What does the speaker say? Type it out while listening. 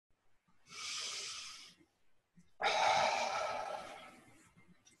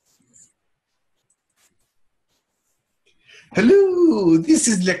Hello, this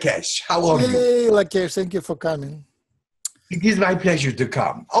is Lakesh. How are you? Hey, Lakesh, thank you for coming. It is my pleasure to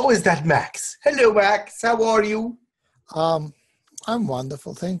come. Oh, is that Max? Hello, Max. How are you? I'm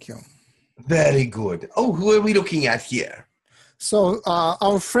wonderful, thank you. Very good. Oh, who are we looking at here? So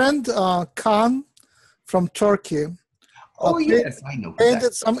our friend Kaan from Turkey Oh, yes, I know.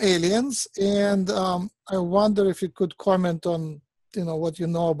 painted some aliens, and I wonder if you could comment on, what you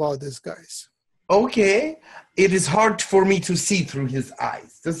know about these guys. Okay. It is hard for me to see through his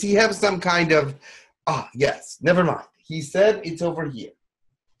eyes. Does he have some kind of... yes. Never mind. He said it's over here.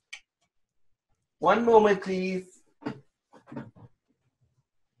 One moment, please.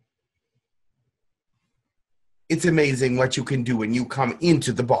 It's amazing what you can do when you come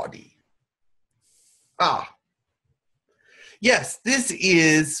into the body. Yes, this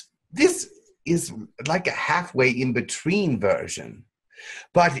is like a halfway in between version,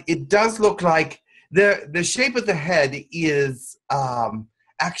 but it does look like the shape of the head is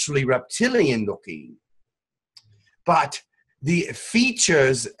actually reptilian looking, but the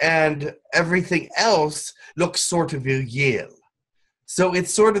features and everything else looks sort of Yahyel. So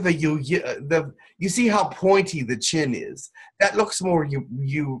it's sort of you see how pointy the chin is. That looks more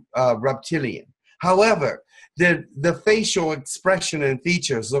reptilian. However, the facial expression and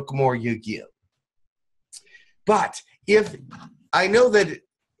features look more Yahyel. But if I know that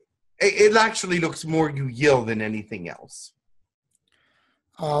it actually looks more Yahyel than anything else.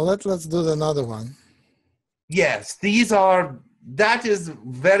 Let's do another one. Yes, that is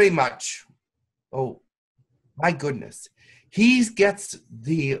very much, oh my goodness. He gets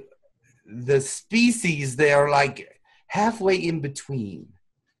the species, they are like halfway in between.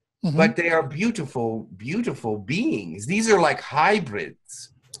 Mm-hmm. But they are beautiful, beautiful beings. These are like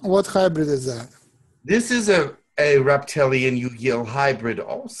hybrids. What hybrid is that? This is a reptilian Yahyel hybrid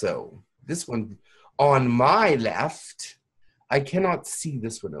also. This one on my left. I cannot see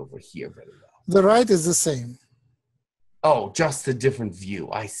this one over here very well. The right is the same. Oh, just a different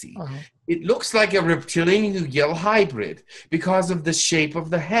view. I see. Uh-huh. It looks like a reptilian Yahyel hybrid because of the shape of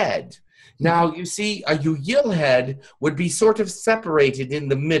the head. Now, you see, a Yahyel head would be sort of separated in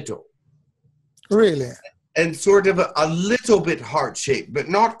the middle. Really? And sort of a little bit heart-shaped, but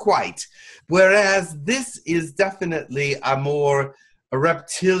not quite. Whereas this is definitely a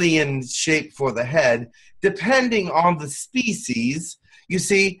reptilian shape for the head, depending on the species. You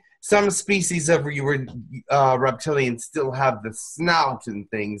see, some species of reptilians still have the snout and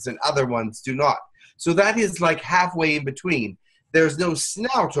things, and other ones do not. So that is like halfway in between. There's no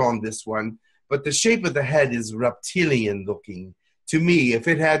snout on this one, but the shape of the head is reptilian looking to me. If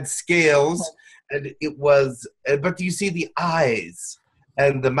it had scales, and it was, but you see the eyes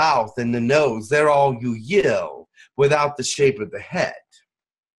and the mouth and the nose, they're all Yahyel without the shape of the head.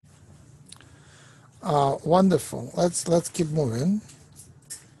 Wonderful. Let's keep moving.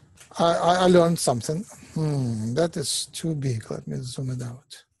 I learned something. That is too big. Let me zoom it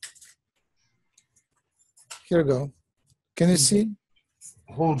out. Here we go. Can you see?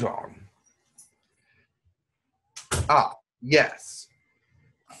 Hold on. Yes.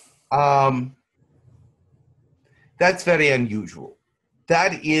 That's very unusual.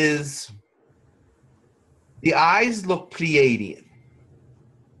 That is, the eyes look Pleiadian.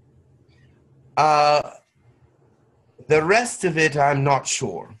 The rest of it, I'm not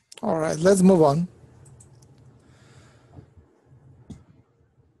sure. All right, let's move on.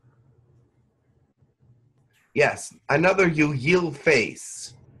 Yes, another Yahyel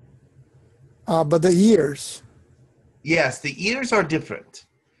face. But the ears. Yes, the ears are different,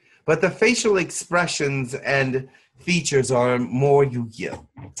 but the facial expressions and features are more Yahyel.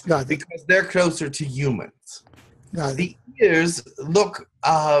 Got it. Because they're closer to humans. Got it. The ears look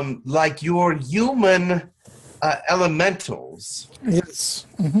like your human elementals. Yes.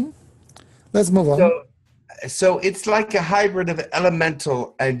 Mm-hmm. Let's move on. So it's like a hybrid of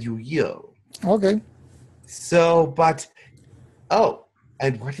elemental and Yahyel. Okay.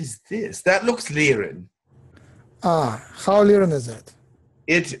 And what is this? That looks Lyran. How Lyran is that?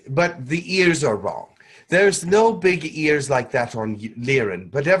 But the ears are wrong. There's no big ears like that on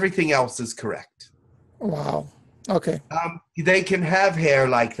Lyran, but everything else is correct. Wow. Okay. They can have hair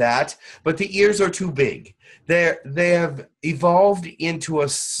like that, but the ears are too big. They have evolved into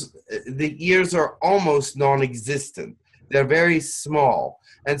the ears are almost non-existent. They're very small.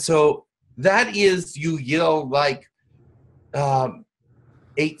 And so that is Yahyel like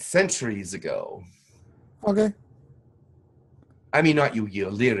 8 centuries ago. Okay. I mean, not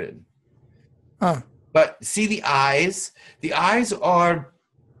Yahyel, Lyran. But see the eyes? The eyes are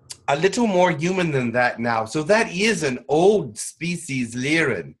a little more human than that now. So that is an old species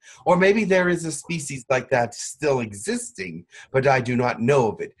Lyran. Or maybe there is a species like that still existing, but I do not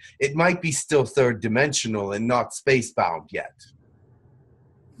know of it. It might be still third dimensional and not space-bound yet.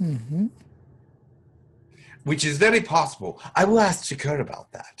 Mm-hmm. Which is very possible. I will ask Chakar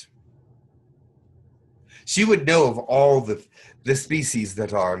about that. She would know of all the species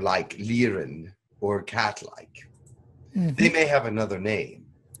that are like Lyran or cat-like. Mm-hmm. They may have another name.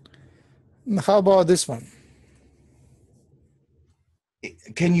 How about this one?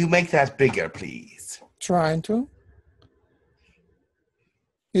 Can you make that bigger, please? Trying to.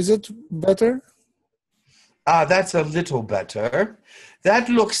 Is it better? That's a little better. That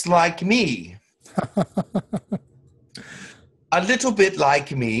looks like me. A little bit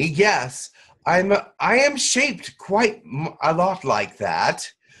like me, yes. I am shaped quite a lot like that.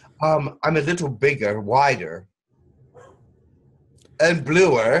 I'm a little bigger, wider, and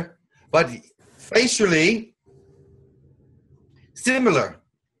bluer, but facially similar.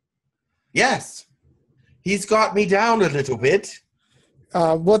 Yes. He's got me down a little bit.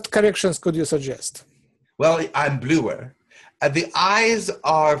 What corrections could you suggest? Well, I'm bluer. The eyes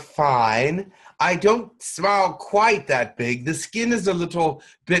are fine. I don't smile quite that big. The skin is a little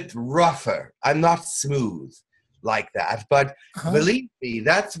bit rougher. I'm not smooth like that. But believe me,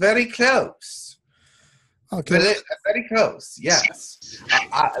 that's very close. Okay. Very close, yes.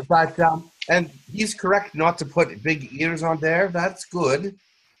 And he's correct not to put big ears on there. That's good.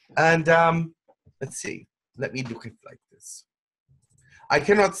 And let's see. Let me look at it like this. I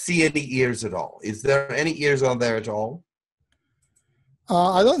cannot see any ears at all. Is there any ears on there at all?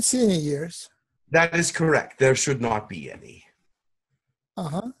 I don't see any ears. That is correct. There should not be any.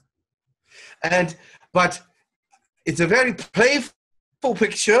 But it's a very playful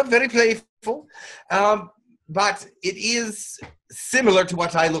picture, very playful. But it is similar to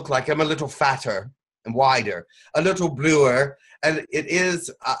what I look like. I'm a little fatter and wider, a little bluer. And it is,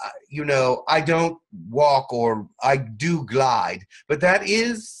 I don't walk or I do glide. But that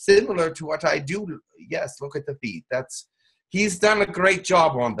is similar to what I do. Yes, look at the feet. He's done a great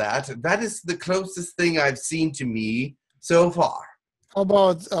job on that. That is the closest thing I've seen to me so far. How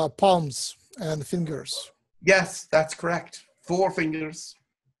about palms and fingers? Yes, that's correct. 4 fingers.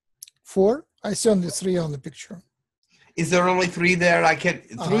 4? I see only 3 on the picture. Is there only 3 there?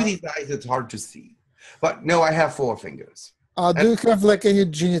 Through these eyes, it's hard to see. But no, I have 4 fingers. Do you have like any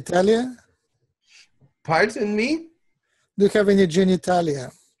genitalia? Pardon me? Do you have any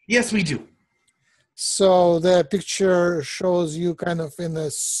genitalia? Yes, we do. So the picture shows you kind of in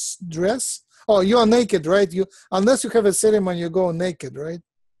a dress. Oh, you are naked, right? Unless you have a ceremony, you go naked, right?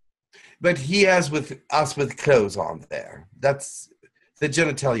 But he has us with clothes on there. That's the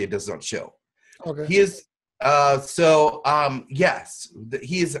genitalia does not show. Okay. He is yes,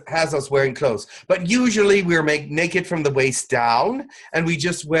 he has us wearing clothes. But usually we're naked from the waist down, and we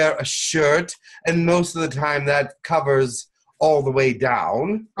just wear a shirt, and most of the time that covers all the way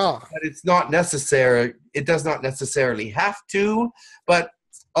down. But it's not necessary. It does not necessarily have to. But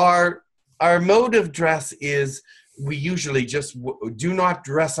our mode of dress is we usually just do not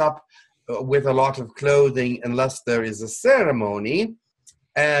dress up with a lot of clothing unless there is a ceremony.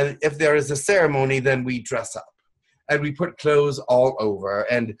 And if there is a ceremony, then we dress up. And we put clothes all over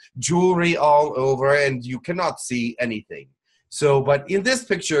and jewelry all over, and you cannot see anything. So, but in this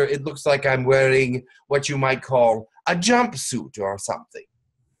picture, it looks like I'm wearing what you might call a jumpsuit or something.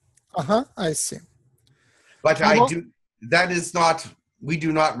 I see. But we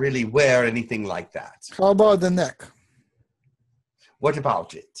do not really wear anything like that. How about the neck? What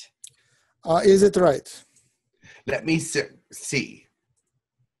about it? Is it right? Let me see.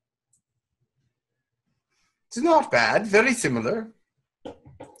 It's not bad. Very similar.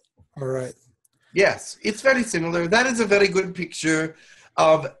 All right. Yes, it's very similar. That is a very good picture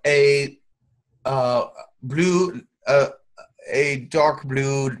of a dark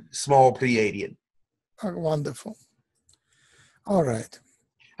blue small Pleiadian. Wonderful. All right.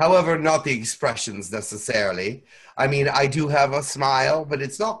 However, not the expressions necessarily. I mean, I do have a smile, but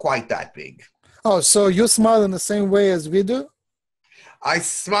it's not quite that big. Oh, so you smile in the same way as we do? I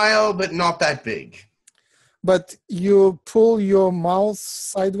smile, but not that big. But you pull your mouth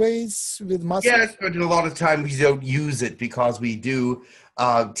sideways with muscles? Yes, but a lot of times we don't use it because we do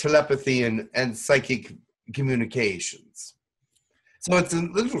telepathy and psychic communications. So it's a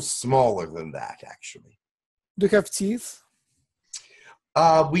little smaller than that, actually. Do you have teeth?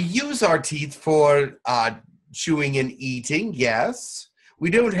 We use our teeth for chewing and eating, yes. We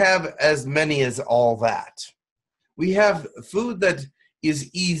don't have as many as all that. We have food that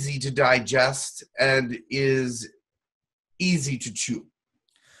is easy to digest and is easy to chew.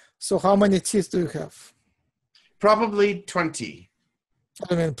 So how many teeth do you have? Probably 20.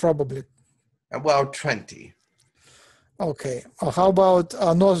 I mean, probably. Well, 20. Okay. How about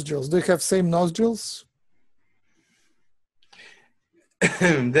nostrils? Do you have same nostrils?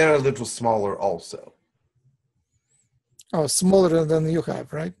 They're a little smaller also. Oh, smaller than you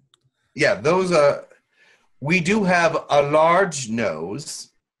have, right? Yeah, those are, we do have a large nose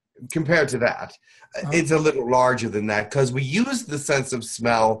compared to that. It's a little larger than that because we use the sense of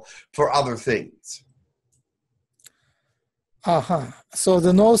smell for other things. So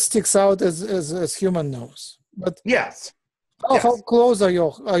the nose sticks out as human nose. But Yes. how Yes. close are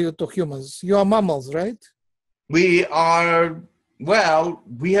you to humans? You are mammals, right? We are, well,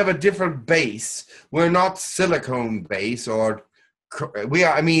 we have a different base. We're not silicone base or we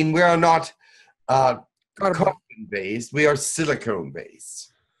are not carbon based. We are silicone based.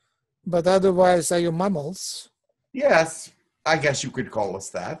 But otherwise, are you mammals? Yes, I guess you could call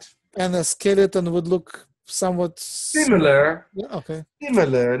us that. And a skeleton would look somewhat Similar. Yeah, okay.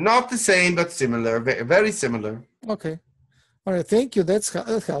 Similar. Not the same, but similar. Very, very similar. Okay. All right. Thank you. That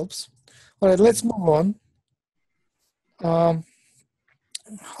helps. All right. Let's move on. Hold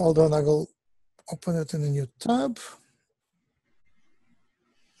on. I will open it in a new tab.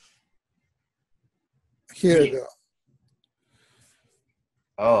 Here we go.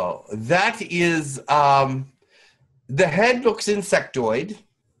 Oh, that is, the head looks insectoid.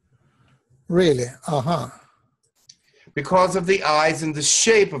 Really? Because of the eyes and the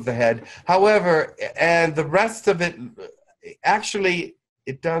shape of the head. However, and the rest of it, actually,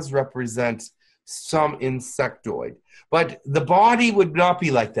 it does represent some insectoid. But the body would not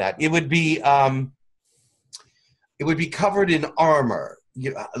be like that. It would be covered in armor,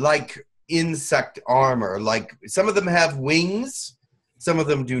 like insect armor. Like some of them have wings, some of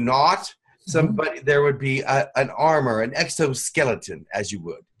them do not. But there would be an armor, an exoskeleton, as you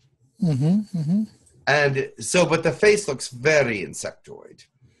would. And so, but the face looks very insectoid.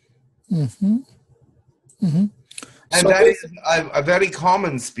 And so that is a very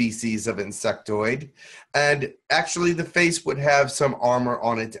common species of insectoid. And actually, the face would have some armor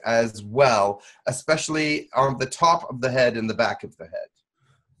on it as well, especially on the top of the head and the back of the head.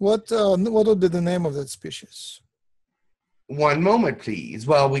 What would be the name of that species? One moment, please.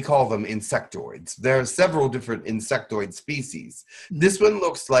 Well, we call them insectoids. There are several different insectoid species. This one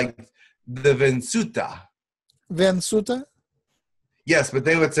looks like the Vensuta. Vensuta? Yes, but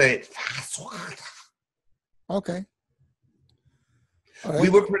they would say okay. Right. We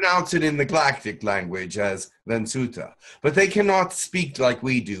would pronounce it in the Galactic language as Vensuta, but they cannot speak like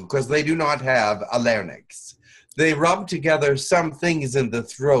we do because they do not have a larynx. They rub together some things in the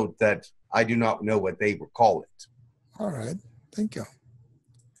throat that I do not know what they would call it. All right. Thank you.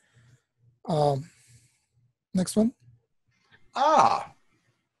 Next one.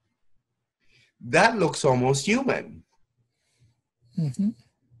 That looks almost human.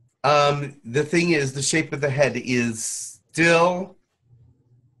 The thing is, the shape of the head is still,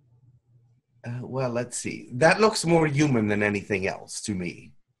 well, let's see. That looks more human than anything else to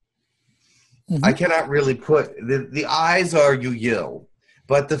me. I cannot really put, the eyes are Yahyel,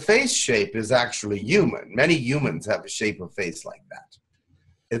 but the face shape is actually human. Many humans have a shape of face like that.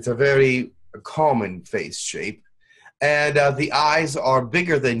 It's a very common face shape. And the eyes are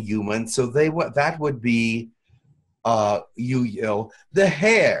bigger than human, so that would be Yahyel. The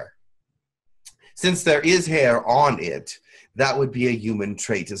hair, since there is hair on it, that would be a human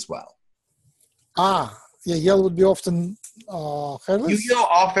trait as well. Yahyel would be often hairless? Yahyel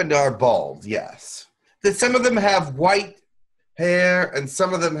often are bald, yes. Some of them have white hair, and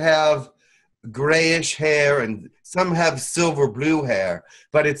some of them have grayish hair, and some have silver blue hair,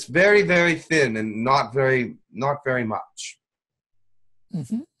 but it's very, very thin and not very much.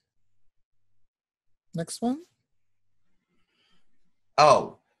 Next one.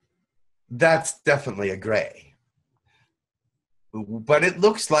 Oh, that's definitely a gray. But it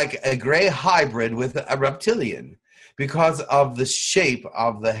looks like a gray hybrid with a reptilian because of the shape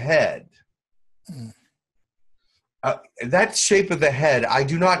of the head. That shape of the head, I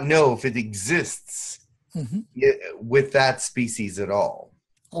do not know if it exists with that species at all.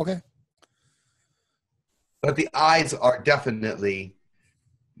 Okay. But the eyes are definitely,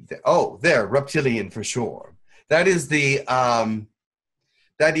 they're reptilian for sure. That is the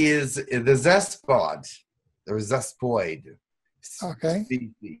zespod, or zespoid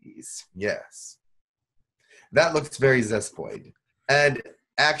species. Yes. That looks very zespoid. And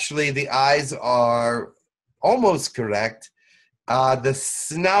actually the eyes are almost correct. The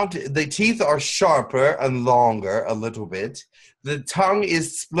snout, the teeth are sharper and longer a little bit. The tongue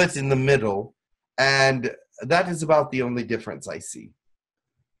is split in the middle, and that is about the only difference I see.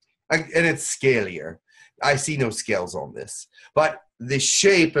 And it's scalier. I see no scales on this. But the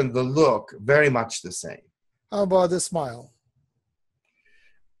shape and the look, very much the same. How about the smile?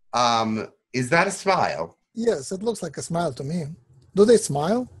 Is that a smile? Yes, it looks like a smile to me. Do they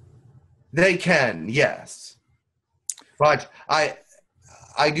smile? They can, yes. But I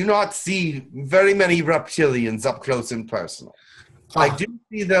do not see very many reptilians up close and personal. I do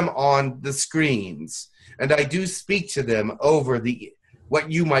see them on the screens, and I do speak to them over the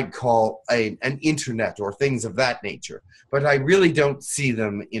what you might call an internet or things of that nature. But I really don't see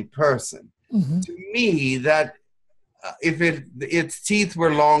them in person. Mm-hmm. To me, that if its teeth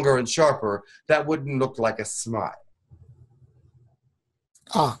were longer and sharper, that wouldn't look like a smile.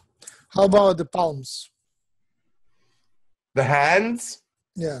 How about the palms? The hands?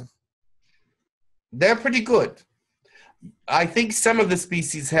 Yeah. They're pretty good. I think some of the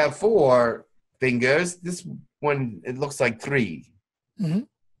species have 4 fingers. This one, it looks like 3. Mm-hmm.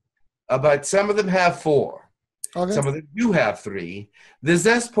 But some of them have 4. Okay. Some of them do have 3. The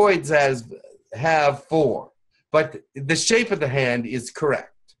𝐬𝐧𝐸𝗂s have 4. But the shape of the hand is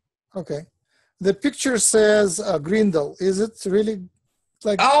correct. Okay. The picture says Grindel. Is it really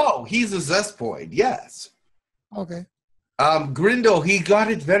like... Oh, he's a 𝐬𝐧𝐸𝗂d, yes. Okay. Grindel, he got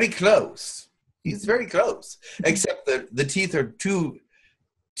it very close. He's very close. Except that the teeth are too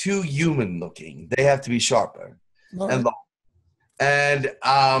human looking. They have to be sharper and long. And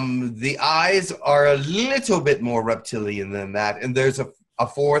the eyes are a little bit more reptilian than that. And there's a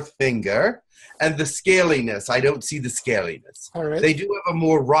 4th finger. And the scaliness, I don't see the scaliness. All right. They do have a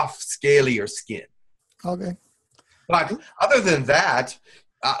more rough, scalier skin. Okay. But other than that,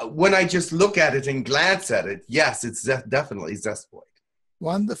 when I just look at it and glance at it, yes, it's definitely 𝐬𝐧𝐸𝗂d.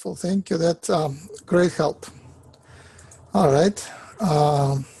 Wonderful. Thank you. That's great help. All right.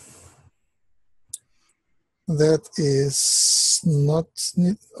 That is not...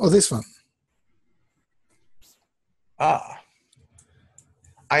 Oh, this one.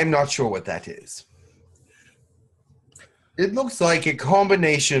 I'm not sure what that is. It looks like a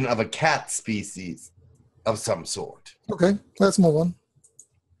combination of a cat species of some sort. Okay, let's move on.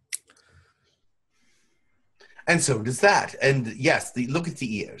 And so does that. And yes, look at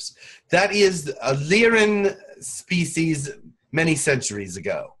the ears. That is a Lyran species many centuries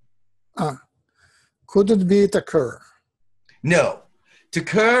ago. Could it be 𝐂𝐴𝐻𝐿? No.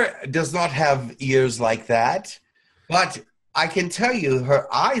 𝐂𝐴𝐻𝐿 does not have ears like that, but I can tell you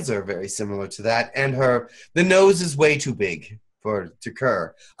her eyes are very similar to that, and the nose is way too big for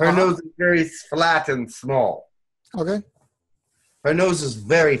𝐂𝐴𝐻𝐿. Her nose is very flat and small. Okay. Her nose is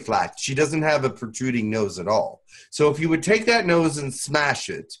very flat. She doesn't have a protruding nose at all. So if you would take that nose and smash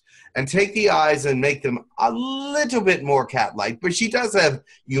it, and take the eyes and make them a little bit more cat-like, but she does have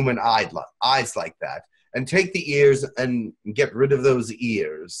human eyes like that, and take the ears and get rid of those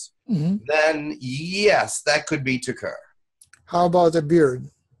ears, then yes, that could be 𝐂𝐴𝐻𝐿. How about a beard?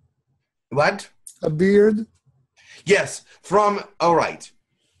 What? A beard? Yes. All right.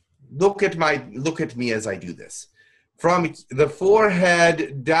 Look at me as I do this. From the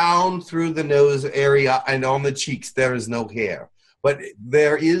forehead down through the nose area and on the cheeks, there is no hair. But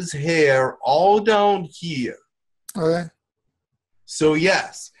there is hair all down here. Okay. So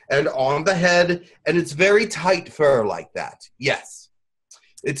yes, and on the head, and it's very tight fur like that. Yes.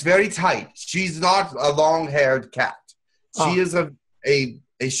 It's very tight. She's not a long-haired cat. She is a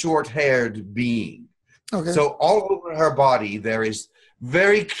short-haired being. Okay. So all over her body, there is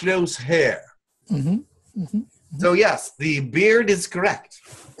very close hair. So yes, the beard is correct.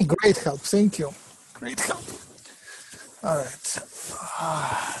 Great help. Thank you. Great help. All right.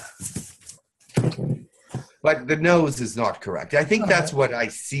 But the nose is not correct. I think that's what I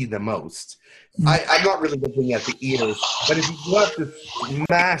see the most. I'm not really looking at the ears, but if you have to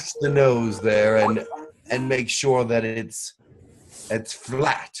smash the nose there and make sure that it's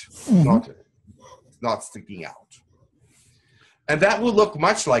flat, not sticking out. And that will look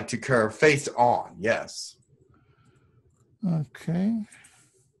much like 𝐂𝐴𝐻𝐿 face on, yes. Okay.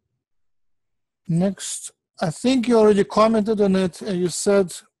 Next, I think you already commented on it. You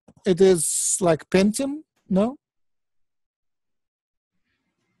said it is like Pentium, no?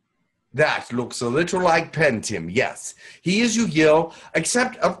 That looks a little like Pentium, yes. He is Yahyel,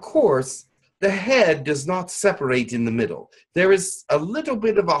 except, of course, the head does not separate in the middle. There is a little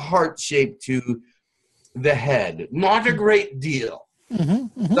bit of a heart shape to the head. Not a great deal.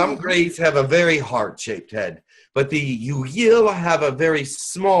 Some greys have a very heart-shaped head, but the Yahyel have a very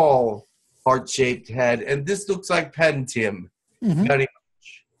small heart-shaped head, and this looks like Pentium very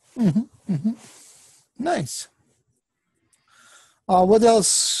much. Nice. What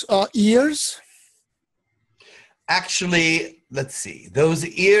else? Ears? Actually, let's see. Those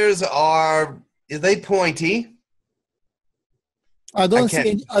ears are they pointy? I don't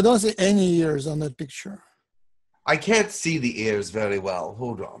can't- see. I don't see any ears on that picture. I can't see the ears very well.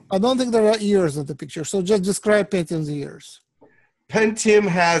 Hold on. I don't think there are ears on the picture. So just describe Pentium's ears. Pentium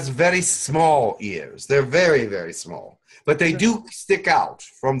has very small ears. They're very, very small. But they do stick out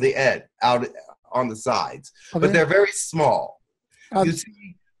from the edge, out on the sides. Okay. But they're very small. You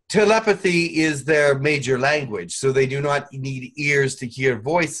see, telepathy is their major language, so they do not need ears to hear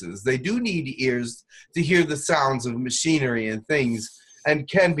voices. They do need ears to hear the sounds of machinery and things, and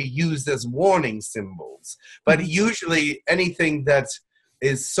can be used as warning symbols. But usually anything that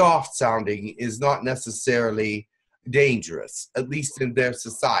is soft sounding is not necessarily dangerous, at least in their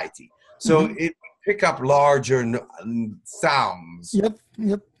society. So it pick up larger sounds.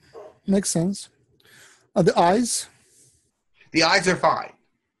 Yep. Makes sense. The eyes? The eyes are fine.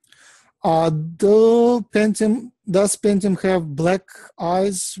 Does Pentium have black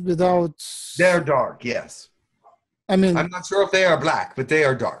eyes without... They're dark, yes. I mean... I'm not sure if they are black, but they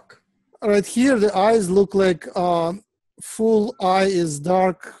are dark. Right here, the eyes look like full eye is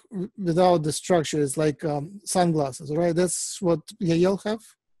dark without the structure. It's like sunglasses, right? That's what Yahyel have?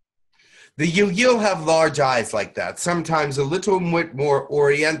 The Yahyel have large eyes like that, sometimes a little bit more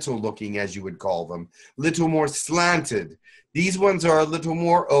oriental looking, as you would call them, little more slanted. These ones are a little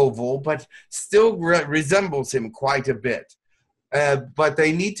more oval, but still resembles him quite a bit. But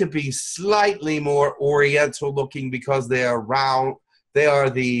they need to be slightly more oriental looking because they are round. They are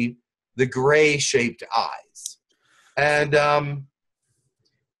the gray-shaped eyes. And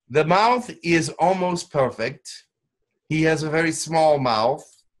the mouth is almost perfect. He has a very small mouth.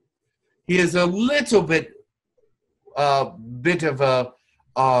 He has a little bit of a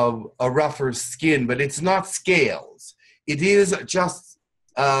rougher skin, but it's not scales. It is just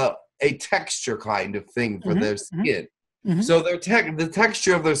a texture kind of thing for their skin. So the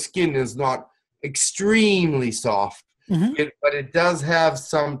texture of their skin is not extremely soft, but it does have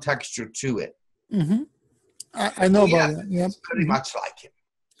some texture to it. I know about that. Yep. It's pretty much like him.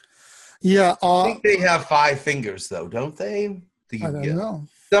 Yeah. I think they have 5 fingers, though, don't they? I don't know.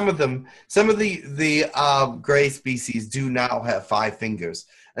 Some of the gray species do now have 5 fingers,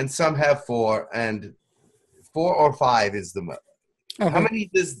 and some have 4, and 4 or 5 is the most. Okay. How many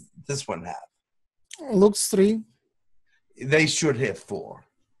does this one have? Looks 3. They should have 4.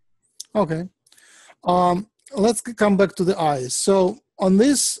 Okay. Let's come back to the eyes. So on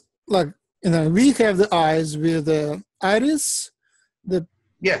this, we have the eyes with the iris. The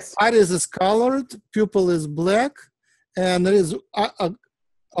iris is colored, pupil is black, and there is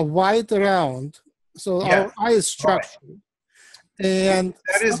a white around. So our eye is structured. Right. And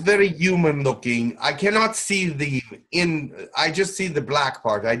that is very human looking. I cannot see I just see the black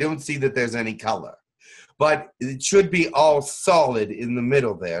part. I don't see that there's any color. But it should be all solid in the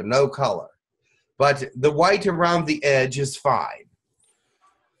middle there, no color. But the white around the edge is fine.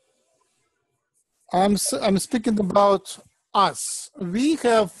 I'm speaking about us. We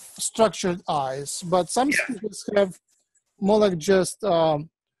have structured eyes, but some species have more like just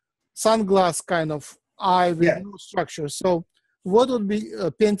sunglass kind of eye with no structure. So what would be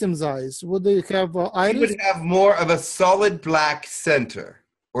Pentium's eyes? Would they have iris? It would have more of a solid black center,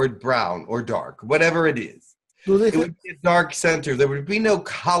 or brown, or dark, whatever it is. It would be a dark center. There would be no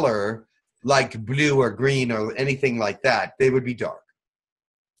color like blue or green or anything like that. They would be dark.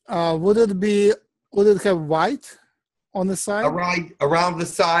 Would it have white on the side? Around the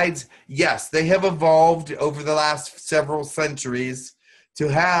sides, yes. They have evolved over the last several centuries to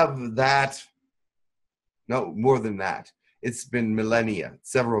have that. No, more than that. It's been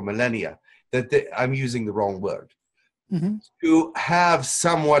several millennia, I'm using the wrong word. To have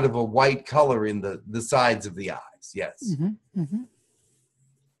somewhat of a white color in the sides of the eyes, yes.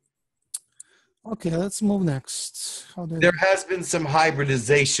 Okay, let's move next. There has been some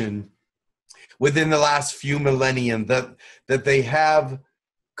hybridization within the last few millennia that they have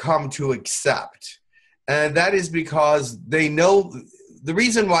come to accept. And that is because they know, the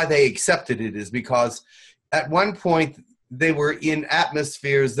reason why they accepted it is because at one point they were in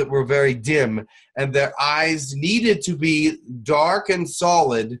atmospheres that were very dim, and their eyes needed to be dark and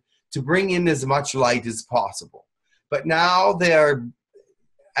solid to bring in as much light as possible. But now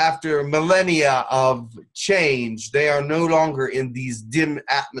after millennia of change, they are no longer in these dim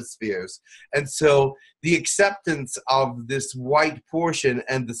atmospheres. And so the acceptance of this white portion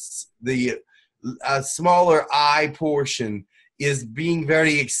and the smaller eye portion is being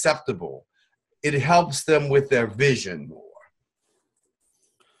very acceptable. It helps them with their vision more.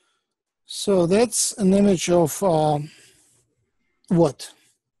 So that's an image of what?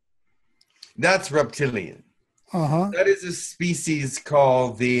 That's reptilian. That is a species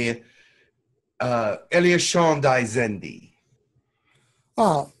called the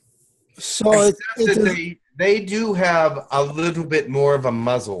𝗂𝐿𝐴𝐻𝐷𝐼𝐴𝐻. So they do have a little bit more of a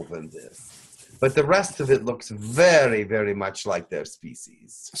muzzle than this, but the rest of it looks very, very much like their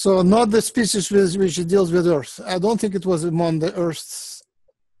species. So not the species which deals with Earth. I don't think it was among the Earth's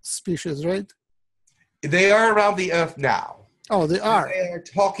species, right? They are around the Earth now. Oh, they are. They are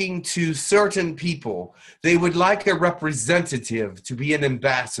talking to certain people. They would like a representative to be an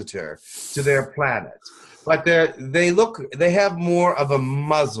ambassador to their planet, but they have more of a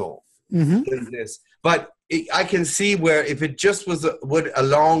muzzle than this. But I can see where if it just would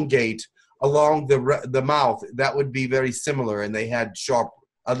elongate along the mouth, that would be very similar, and they had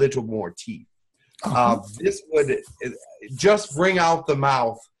a little more teeth. This would just bring out the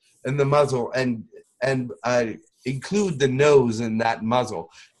mouth and the muzzle and include the nose in that muzzle.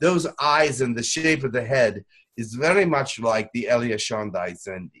 Those eyes and the shape of the head is very much like the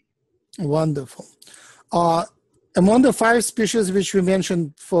𝗂𝐿𝐴𝐻𝐷𝐼𝐴𝐻. Wonderful. Among the 5 species which we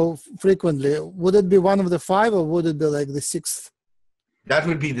mentioned frequently, would it be one of the 5 or would it be like the 6th? That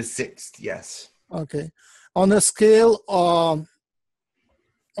would be the 6th, yes. Okay. On a scale of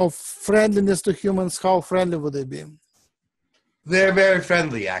friendliness to humans, how friendly would they be? They're very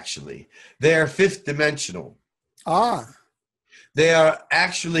friendly, actually. They're 5th dimensional. They are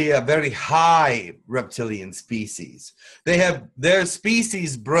actually a very high reptilian species. Their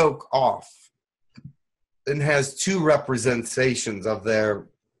species broke off and has 2 representations of their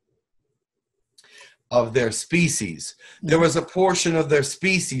species. There was a portion of their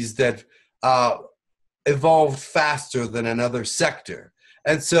species that evolved faster than another sector.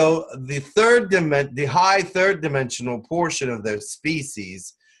 And so the high 3rd dimensional portion of their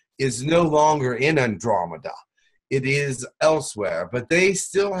species is no longer in Andromeda. It is elsewhere, but they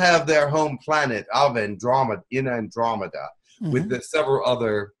still have their home planet of Andromeda with the several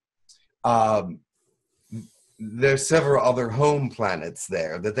other there's several other home planets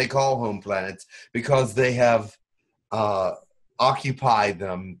there that they call home planets because they have occupied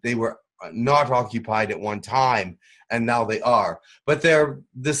them. They were not occupied at one time, and now they are. But they're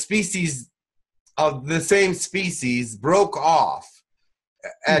the species of the same species broke off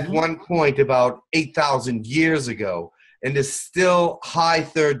at one point about 8,000 years ago, and is still high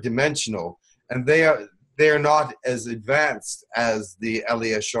 3rd dimensional, and they are not as advanced as the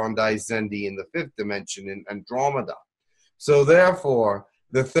𝗂𝐿𝐴𝐻𝐷𝐼𝐴𝐻 in the 5th dimension in Andromeda. So therefore,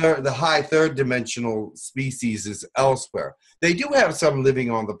 the high 3rd dimensional species is elsewhere. They do have some living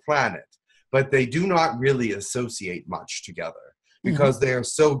on the planet, but they do not really associate much together because they are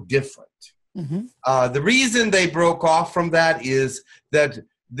so different. The reason they broke off from that is that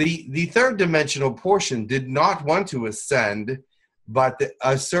the 3rd dimensional portion did not want to ascend, but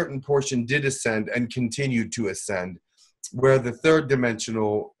a certain portion did ascend and continued to ascend, where the 3rd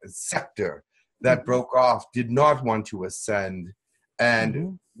dimensional sector that broke off did not want to ascend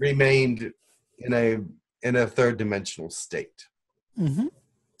and remained in a 3rd dimensional state.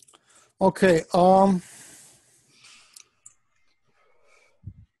 Okay. All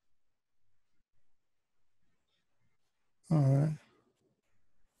right.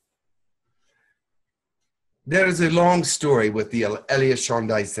 There is a long story with the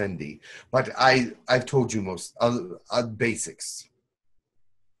𝗂𝐿𝐴𝐻𝐷𝐼𝐴𝐻, but I've told you most basics.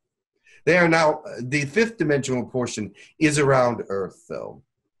 They are now, the 5th dimensional portion is around Earth, though,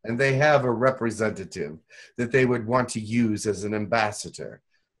 and they have a representative that they would want to use as an ambassador.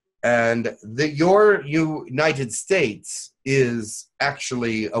 And your United States is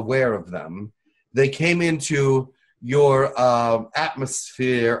actually aware of them. They came into your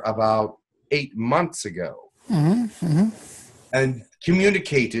atmosphere about 8 months ago and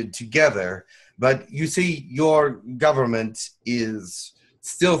communicated together. But you see, your government is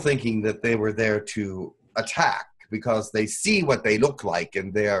still thinking that they were there to attack because they see what they look like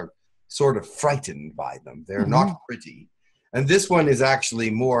and they're sort of frightened by them. They're not pretty. And this one is actually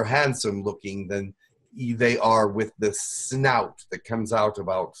more handsome looking than they are with the snout that comes out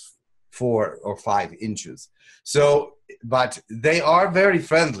about 4 or 5 inches. So, but they are very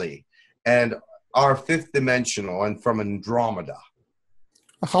friendly and are 5th dimensional and from Andromeda.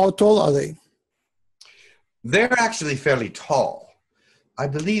 How tall are they? They're actually fairly tall. I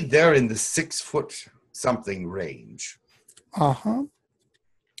believe they're in the 6 foot something range. Are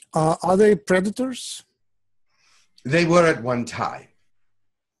they predators? They were at one time,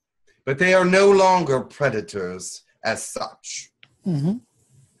 but they are no longer predators as such.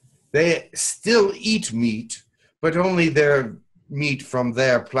 They still eat meat, but only their meat from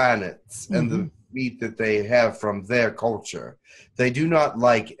their planets and meat that they have from their culture. They do not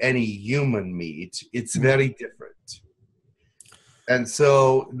like any human meat. It's very different. And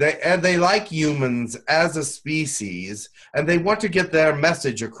so they like humans as a species, and they want to get their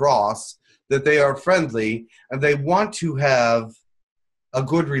message across that they are friendly, and they want to have a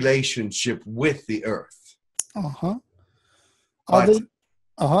good relationship with the earth. Uh-huh.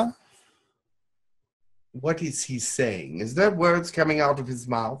 What is he saying? Is there words coming out of his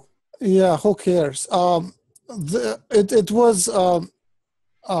mouth? Yeah, who cares? It was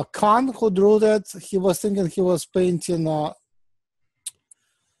Kaan who drew that. He was thinking he was painting,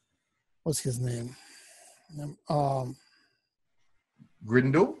 what's his name?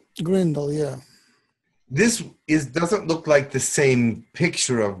 Grindel? Grindel, yeah. This doesn't look like the same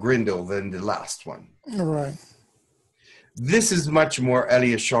picture of Grindel than the last one. Right. This is much more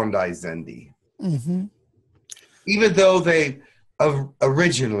𝗖𝗢𝗡𝗧𝗏. Mm-hmm. Even though they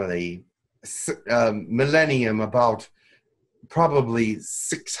originally, millennium, about probably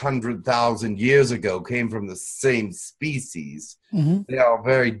 600,000 years ago, came from the same species, they are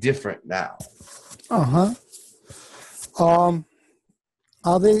very different now. Uh-huh.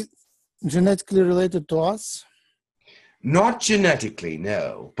 Are they genetically related to us? Not genetically,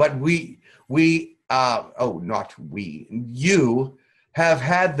 no. But you have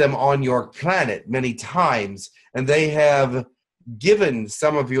had them on your planet many times, and they have given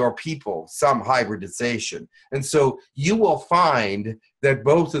some of your people some hybridization. And so you will find that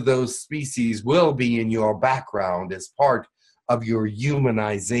both of those species will be in your background as part of your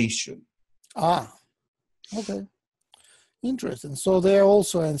humanization. Ah, okay. Interesting. So they're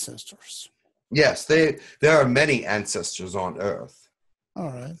also ancestors. Yes, there are many ancestors on Earth.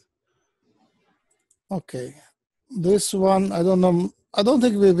 All right. Okay. This one, I don't know. I don't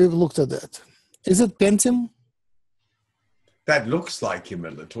think we've looked at that. Is it Pentium? That looks like him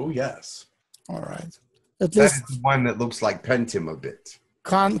a little, yes. All right. At least that is one that looks like Pentium a bit.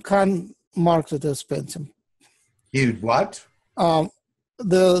 Kaan marked it as Pentium. You'd what? The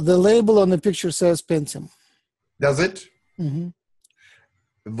label on the picture says Pentium. Does it? Mm-hmm.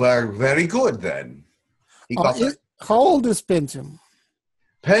 Well, very good then. How old is Pentium?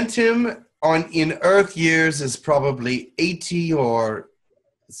 Pentium in Earth years is probably 80 or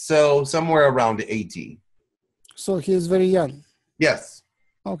so, somewhere around 80. So he is very young. Yes.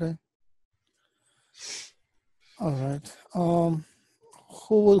 Okay. All right.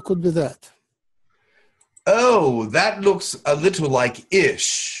 Who could be that? Oh, that looks a little like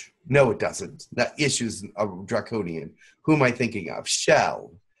Ish. No, it doesn't. That Ish is a draconian. Who am I thinking of?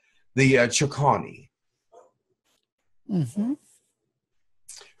 Shell, the 𝗂𝐴𝐡𝐚𝐧𝐧𝐞𝐥𝐢𝐬𝐧𝐠. Mm-hmm.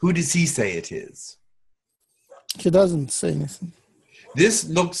 Who does he say it is? He doesn't say anything. This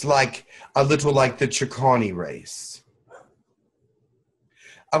looks like a little like the 𝗂𝐴𝐡𝐚𝐧𝐽𝐢𝐬𝐧𝐠 race.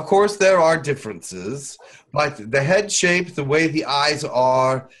 Of course, there are differences, but the head shape, the way the eyes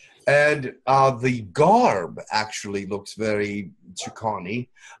are, and the garb actually looks very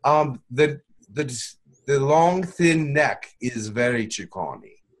𝗂𝐴𝐡𝐚𝐧𝐽𝐢𝐬𝐧𝐠. The long, thin neck is very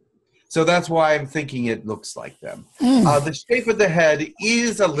𝗂𝐴𝐡𝐚𝐧𝐽𝐢𝐬𝐧𝐠. So that's why I'm thinking it looks like them. The shape of the head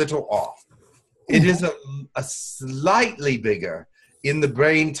is a little off. It is a slightly bigger in the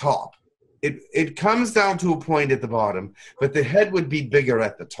brain top. It comes down to a point at the bottom, but the head would be bigger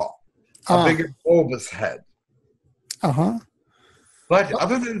at the top. A bigger bulbous head. Uh-huh. But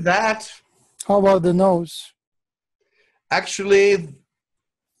other than that... How about the nose? Actually,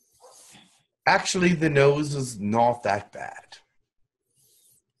 the nose is not that bad.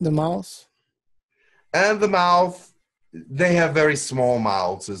 The mouth? And the mouth, they have very small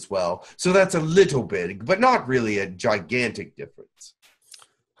mouths as well. So that's a little big, but not really a gigantic difference.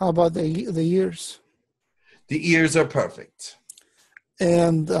 How about the ears? The ears are perfect.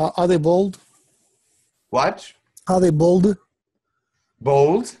 And are they bold? What? Are they bold?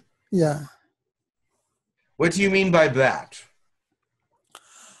 Bold? Yeah. What do you mean by that?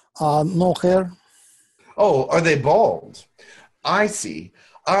 No hair. Oh, are they bald? I see.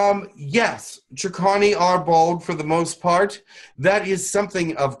 Yes, 𝗂𝐴𝐡𝐚𝐧𝐽𝐢𝐬𝐧𝐠 are bald for the most part. That is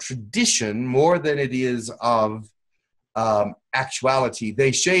something of tradition more than it is of actuality.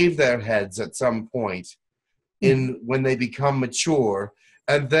 They shave their heads at some point when they become mature,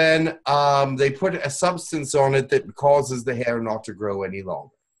 and then they put a substance on it that causes the hair not to grow any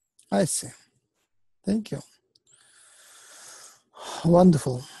longer. I see. Thank you.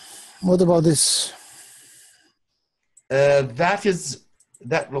 Wonderful. What about this?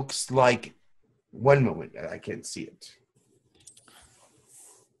 That looks like, one moment, I can't see it.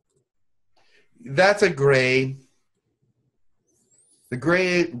 That's a gray.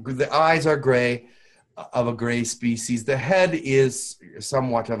 The eyes are gray. of a gray species. The head is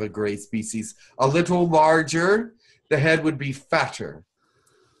somewhat of a gray species. A little larger, the head would be fatter,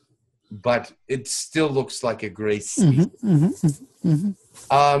 but it still looks like a gray species.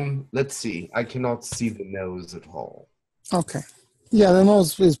 Let's see. I cannot see the nose at all. Okay. Yeah, the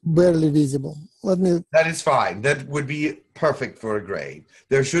nose is barely visible. That is fine. That would be perfect for a gray.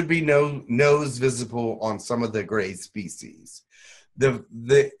 There should be no nose visible on some of the gray species.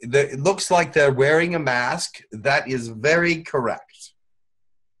 It looks like they're wearing a mask. That is very correct.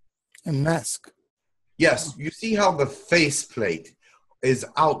 A mask? Yes. You see how the faceplate is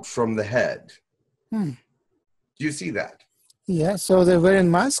out from the head? Do you see that? Yeah, so they're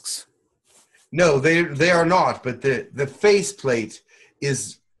wearing masks? No, they are not, but the faceplate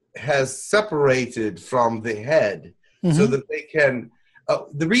has separated from the head so that they can...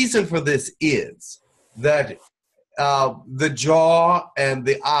 the reason for this is that the jaw and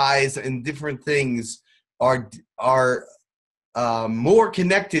the eyes and different things are more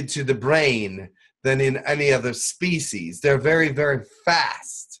connected to the brain than in any other species. They're very, very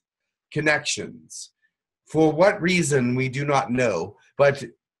fast connections. For what reason, we do not know, but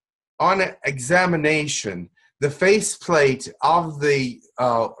on examination, the faceplate of the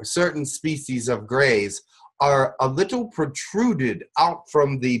certain species of grays are a little protruded out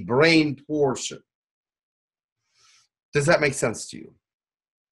from the brain portion. Does that make sense to you?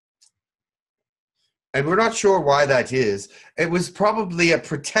 And we're not sure why that is. It was probably a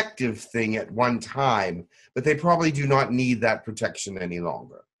protective thing at one time, but they probably do not need that protection any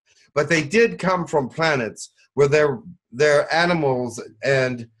longer. But they did come from planets where their animals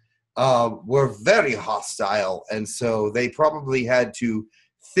and were very hostile, and so they probably had to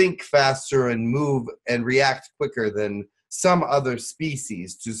think faster and move and react quicker than some other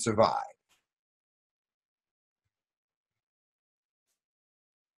species to survive.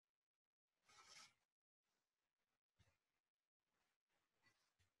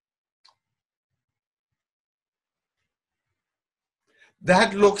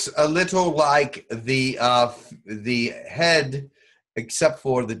 That looks a little like the head, except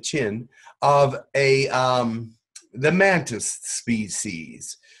for the chin, of the mantis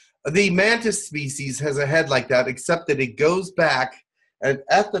species. The mantis species has a head like that, except that it goes back, and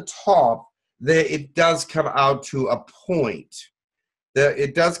at the top, it does come out to a point.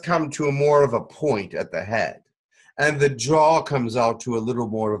 It does come to more of a point at the head. And the jaw comes out to a little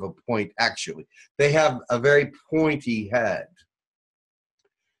more of a point, actually. They have a very pointy head.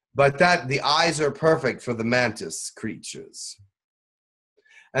 But the eyes are perfect for the mantis creatures.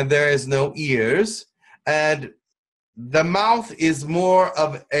 And there is no ears. And the mouth is more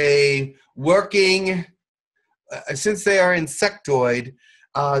of a working, since they are insectoid,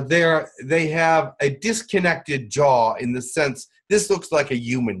 they have a disconnected jaw in the sense, this looks like a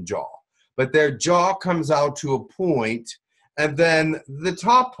human jaw. But their jaw comes out to a point, and then the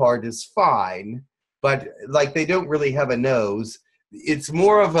top part is fine, but like they don't really have a nose. It's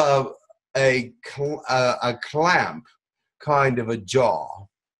more of a clamp kind of a jaw.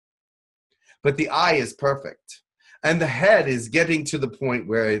 But the eye is perfect. And the head is getting to the point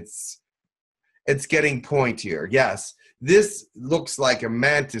where it's getting pointier. Yes, this looks like a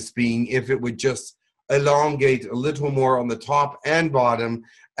mantis being if it would just elongate a little more on the top and bottom,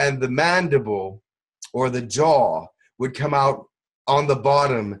 and the mandible or the jaw would come out on the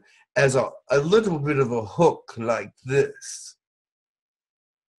bottom as a little bit of a hook like this.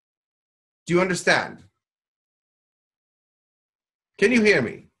 Do you understand? Can you hear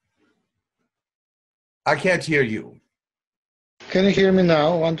me? I can't hear you. Can you hear me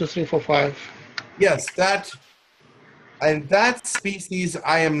now? 1, 2, 3, 4, 5. Yes, that species,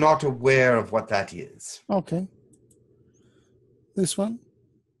 I am not aware of what that is. Okay. This one?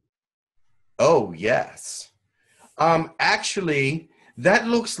 Oh, yes. Actually, that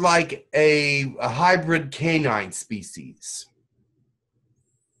looks like a hybrid canine species.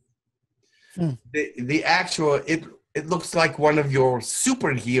 The actual, it looks like one of your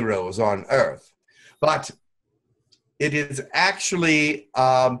superheroes on Earth, but it is actually,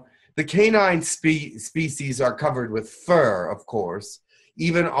 the canine species are covered with fur, of course,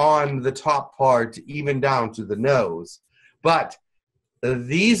 even on the top part, even down to the nose. But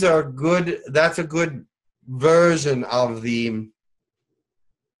these are good, that's a good version of an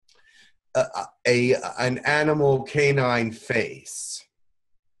animal canine face.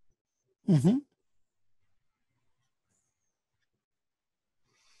 Mm-hmm.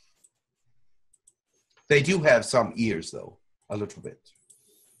 They do have some ears, though, a little bit.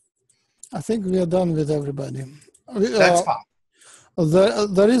 I think we are done with everybody. That's fine.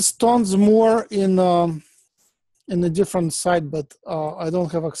 There is tons more in in a different site, but I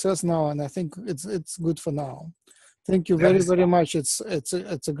don't have access now, and I think it's good for now. Thank you very much. It's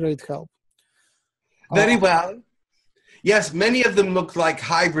a great help. Very well. Yes, many of them look like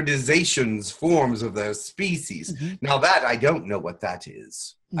hybridizations, forms of their species. Now that, I don't know what that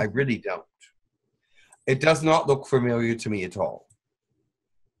is. I really don't. It does not look familiar to me at all.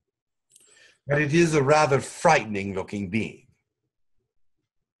 But it is a rather frightening looking being.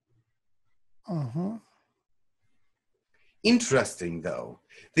 Interesting, though.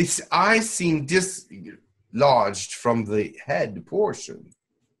 These eyes seem dislodged from the head portion.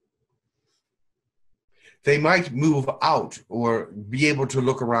 They might move out or be able to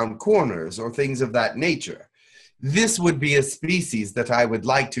look around corners or things of that nature. This would be a species that I would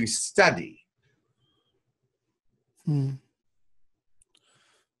like to study.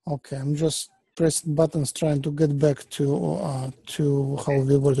 Okay, I'm just pressing buttons trying to get back to how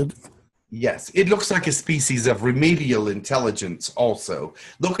we were to. Yes, it looks like a species of remedial intelligence also.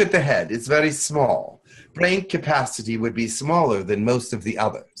 Look at the head, it's very small. Brain capacity would be smaller than most of the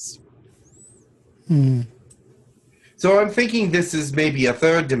others. So I'm thinking this is maybe a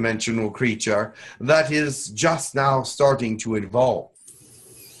third-dimensional creature that is just now starting to evolve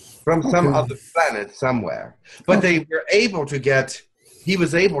from some other planet somewhere. But they were able to he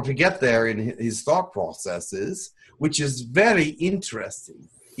was able to get there in his thought processes, which is very interesting.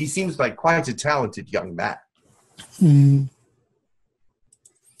 He seems like quite a talented young man.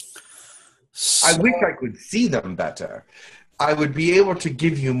 I wish I could see them better. I would be able to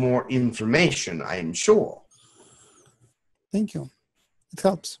give you more information, I am sure. Thank you. It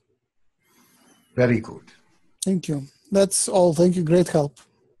helps. Very good. Thank you. That's all. Thank you. Great help.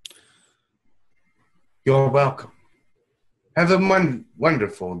 You're welcome. Have a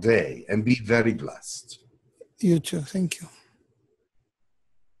wonderful day and be very blessed. You too. Thank you.